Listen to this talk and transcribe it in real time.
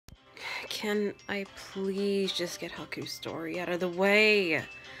Can I please just get Haku's story out of the way?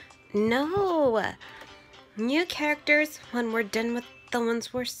 No! New characters when we're done with the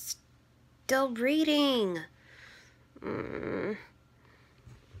ones we're still reading. Oh,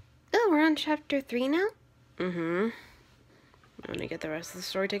 we're on chapter 3 now? Want to get the rest of the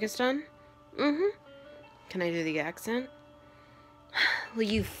story tickets done? Can I do the accent? Will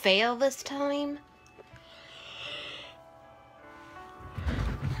you fail this time?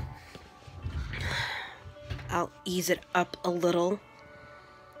 I'll ease it up a little.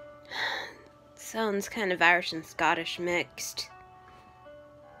 Sounds kind of Irish and Scottish mixed.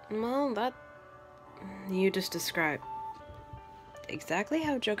 Well, that you just described exactly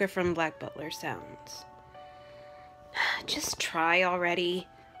how Joker from Black Butler sounds. Just try already.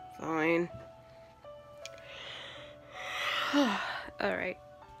 Fine. Alright.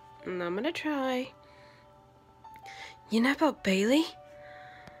 I'm gonna try. You know about Bailey?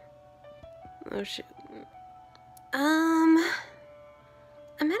 Oh shit. I'm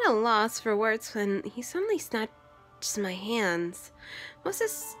at a loss for words when he suddenly snatches my hands.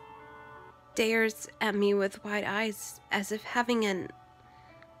 Moses stares at me with wide eyes as if having an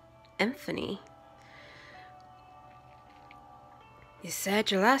epiphany. You said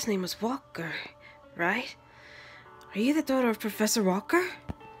your last name was Walker, right? Are you the daughter of Professor Walker?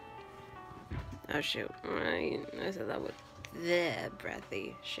 Oh shoot, I said that with the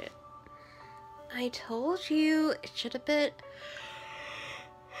breathy shit. I told you it should have been.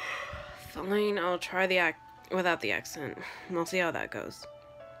 Fine, I'll try the without the accent. We'll see how that goes.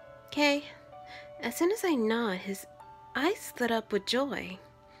 Okay. As soon as I nod, his eyes lit up with joy.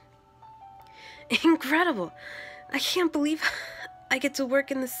 Incredible! I can't believe I get to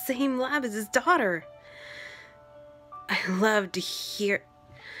work in the same lab as his daughter. I love to hear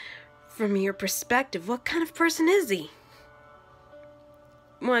from your perspective. What kind of person is he?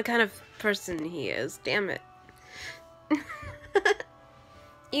 What kind of person he is? Damn it.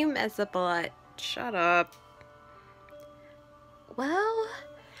 You mess up a lot. Shut up. Well...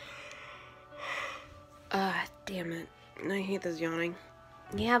 damn it. I hate this yawning.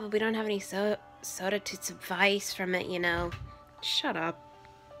 Yeah, but we don't have any soda to suffice from it, you know. Shut up.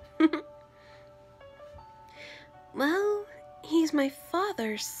 Well, he's my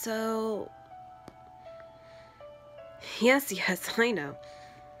father, so... Yes, I know.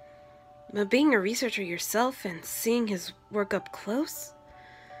 But being a researcher yourself and seeing his work up close...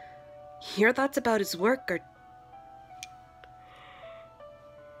 Your thoughts about his work are...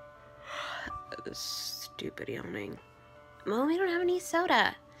 Stupid yawning. Well, we don't have any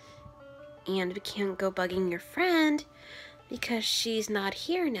soda. And we can't go bugging your friend because she's not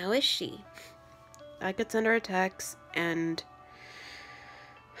here now, is she? I could send her a text and...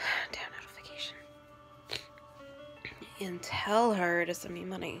 Damn notification. And tell her to send me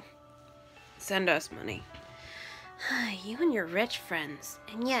money. Send us money. You and your rich friends.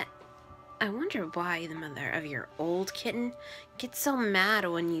 And yet, I wonder why the mother of your old kitten gets so mad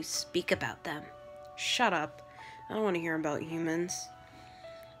when you speak about them. Shut up. I don't want to hear about humans.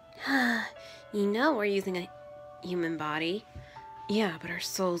 You know we're using a human body. Yeah, but our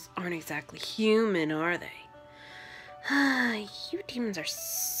souls aren't exactly human, are they? You demons are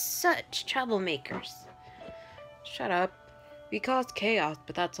such troublemakers. Shut up. We caused chaos,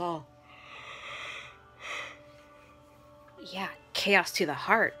 but that's all. Yeah, chaos to the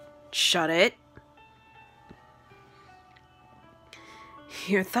heart. Shut it.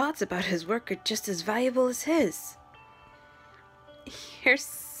 Your thoughts about his work are just as valuable as his. You're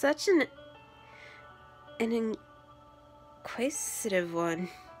such an inquisitive one.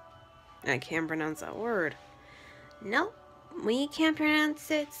 I can't pronounce that word. Nope, we can't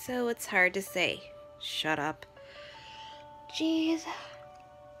pronounce it, so it's hard to say. Shut up. Jeez.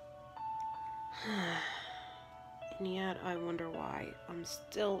 And yet, I wonder why I'm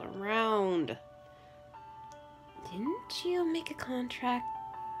still around. Didn't you make a contract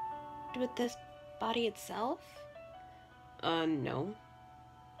with this body itself? No.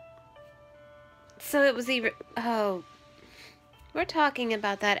 So it was either... Oh. We're talking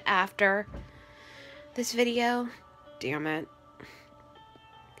about that after this video. Damn it.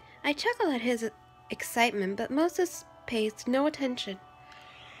 I chuckle at his excitement, but Moses pays no attention.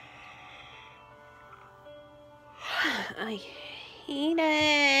 I hate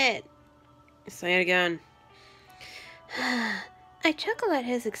it. Say it again. I chuckle at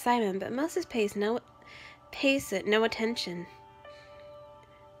his excitement, but Moses pays it no attention.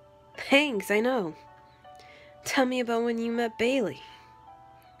 Thanks, I know. Tell me about when you met Bailey.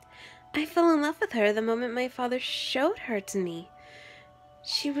 I fell in love with her the moment my father showed her to me.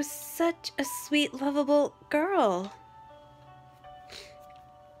 She was such a sweet, lovable girl.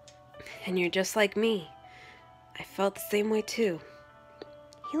 And you're just like me. I felt the same way too.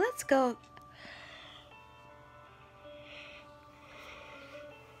 He lets go.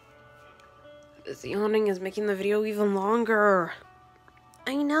 This yawning is making the video even longer.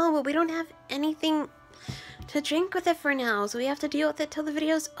 I know, but we don't have anything to drink with it for now, so we have to deal with it till the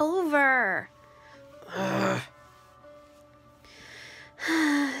video's over.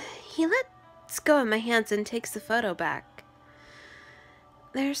 He lets go of my hands and takes the photo back.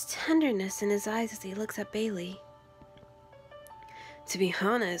 There's tenderness in his eyes as he looks at Bailey. To be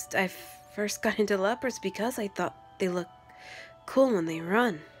honest, I first got into leopards because I thought they look cool when they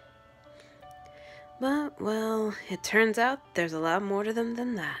run. But, well, it turns out there's a lot more to them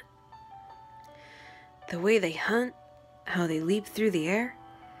than that. The way they hunt, how they leap through the air.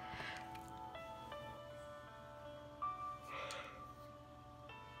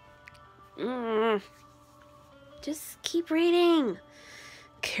 Just keep reading.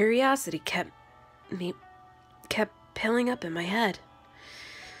 Curiosity kept piling up in my head.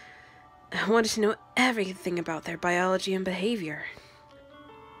 I wanted to know everything about their biology and behavior.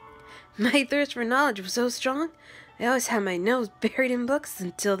 My thirst for knowledge was so strong, I always had my nose buried in books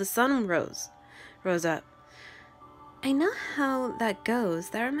until the sun rose up. I know how that goes.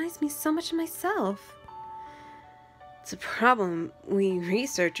 That reminds me so much of myself. It's a problem we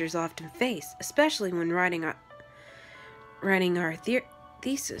researchers often face, especially when writing our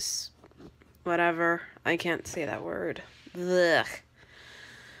thesis. Whatever. I can't say that word. Ugh.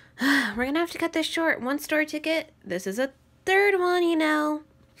 We're gonna have to cut this short. 1 story ticket. This is a 3rd one, you know.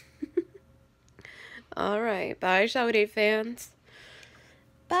 Alright, bye, Shall We fans.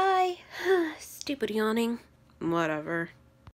 Bye. Stupid yawning. Whatever.